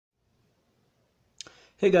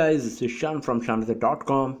Hey guys, this is Shan from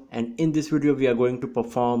shanratha.com, and in this video we are going to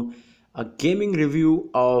perform a gaming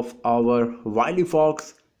review of our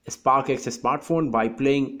Wileyfox SparkX smartphone by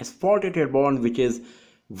playing Asphalt at Airborne, which is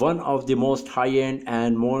one of the most high-end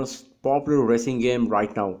and most popular racing game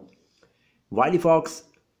right now. Wileyfox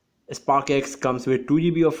SparkX comes with 2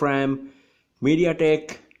 GB of RAM,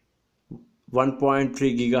 MediaTek 1.3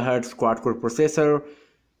 GHz quad-core processor,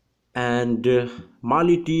 and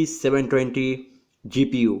Mali T720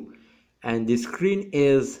 GPU, and the screen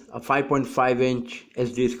is a 5.5-inch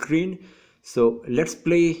SD screen. So let's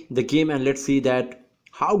play the game and let's see that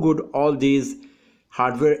how good all these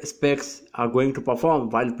hardware specs are going to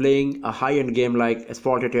perform while playing a high-end game like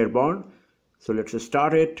Asphalt at Airborne. So let's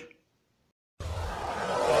start it.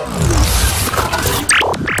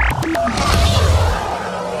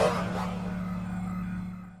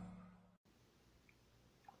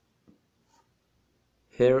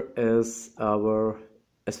 Here is our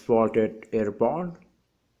Asphalt at Airborne.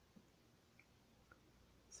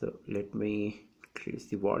 So let me increase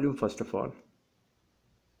the volume first of all.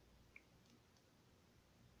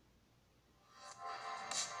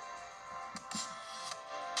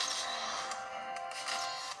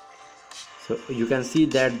 So you can see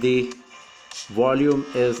that the volume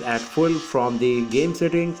is at full from the game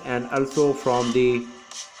settings and also from the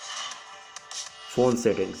phone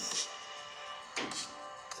settings.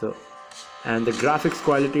 So, and the graphics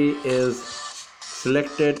quality is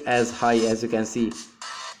selected as high, as you can see.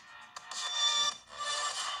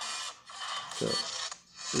 So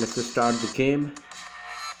let's just start the game.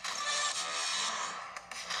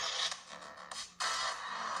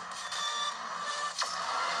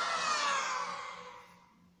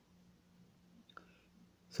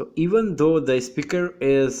 So even though the speaker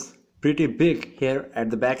is pretty big here at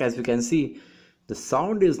the back, as you can see, the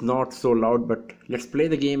sound is not so loud, but let's play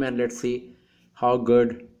the game and let's see how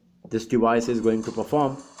good this device is going to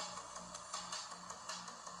perform.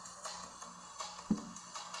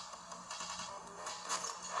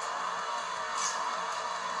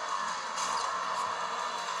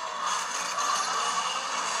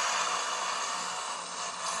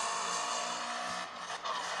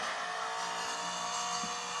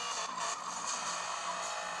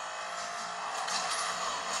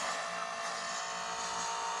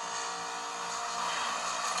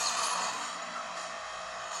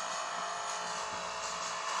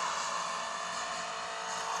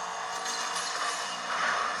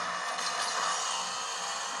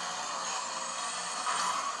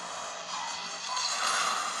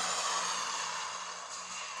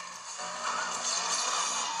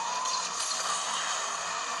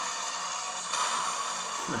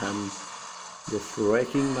 I'm just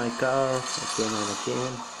wrecking my car again and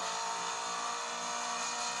again.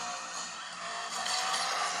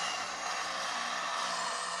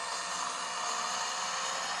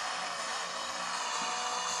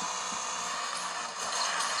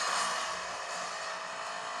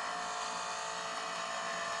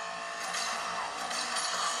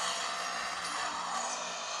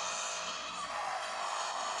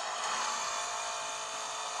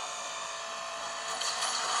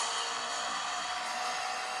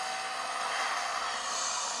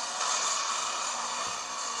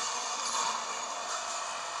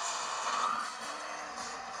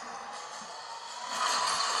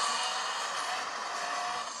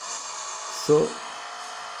 So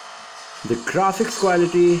the graphics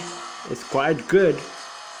quality is quite good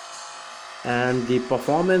and the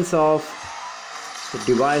performance of the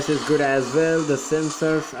device is good as well. The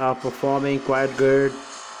sensors are performing quite good.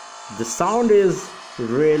 The sound is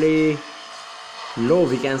really low.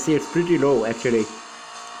 We can see it's pretty low actually,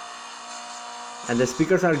 and the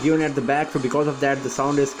speakers are given at the back, so because of that the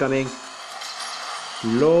sound is coming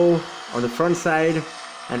low on the front side,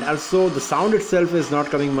 and also the sound itself is not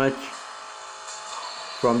coming much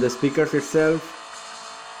from the speakers itself.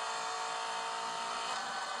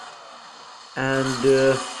 And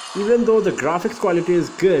even though the graphics quality is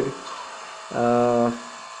good, the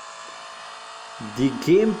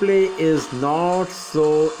gameplay is not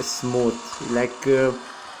so smooth. Like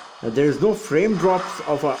there is no frame drops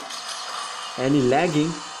of any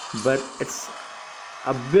lagging, but it's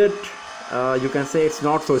a bit you can say it's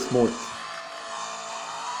not so smooth.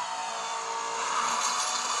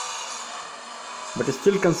 But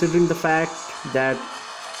still, considering the fact that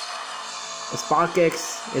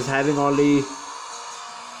SparkX is having only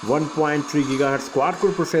 1.3 GHz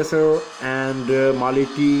quad-core processor and Mali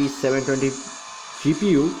T720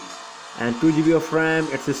 GPU and 2 GB of RAM,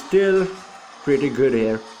 it's still pretty good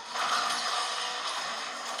here.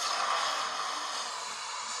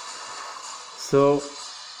 So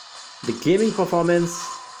The gaming performance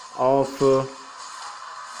of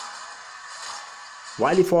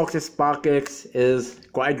Wileyfox SparkX is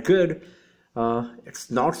quite good. It's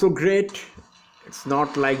not so great. It's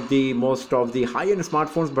not like the most of the high-end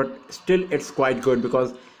smartphones, but still it's quite good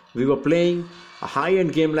because we were playing a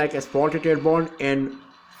high-end game like Asphalt Airborne in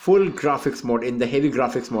full graphics mode, in the heavy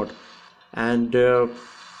graphics mode, and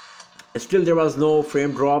still there was no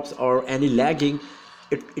frame drops or any lagging.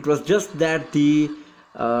 It was just that the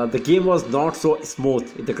game was not so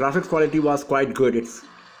smooth. The graphics quality was quite good. It's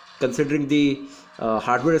considering the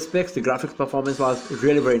hardware specs, the graphics performance was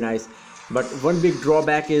really very nice. But one big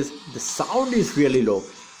drawback is the sound is really low.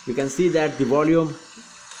 You can see that the volume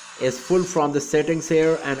is full from the settings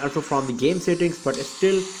here and also from the game settings, but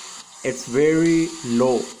still it's very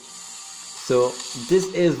low. So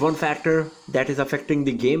this is one factor that is affecting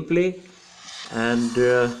the gameplay. And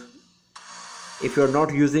if you're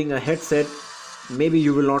not using a headset, maybe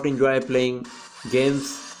you will not enjoy playing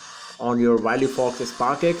games on your Wileyfox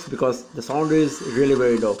SparkX because the sound is really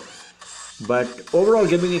very low. But overall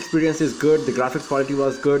gaming experience is good. The graphics quality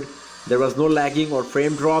was good. There was no lagging or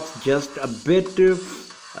frame drops, just a bit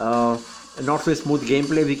not so smooth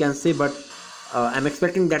gameplay we can say. But I'm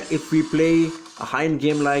expecting that if we play a high-end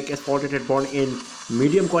game like Asphalt Airborne in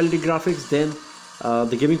medium quality graphics, then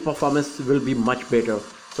the gaming performance will be much better.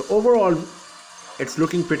 So overall it's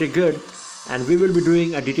looking pretty good, and we will be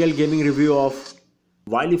doing a detailed gaming review of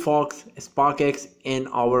Wileyfox SparkX in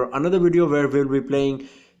our another video where we'll be playing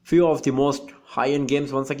few of the most high-end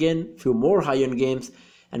games once again, few more high-end games,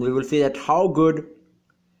 and we will see that how good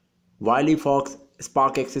Wileyfox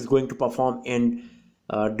SparkX is going to perform in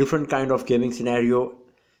different kind of gaming scenario.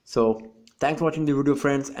 So thanks for watching the video,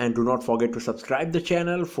 friends, and do not forget to subscribe the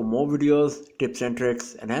channel for more videos, tips and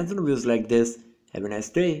tricks and hands-on reviews like this. Have a nice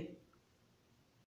day.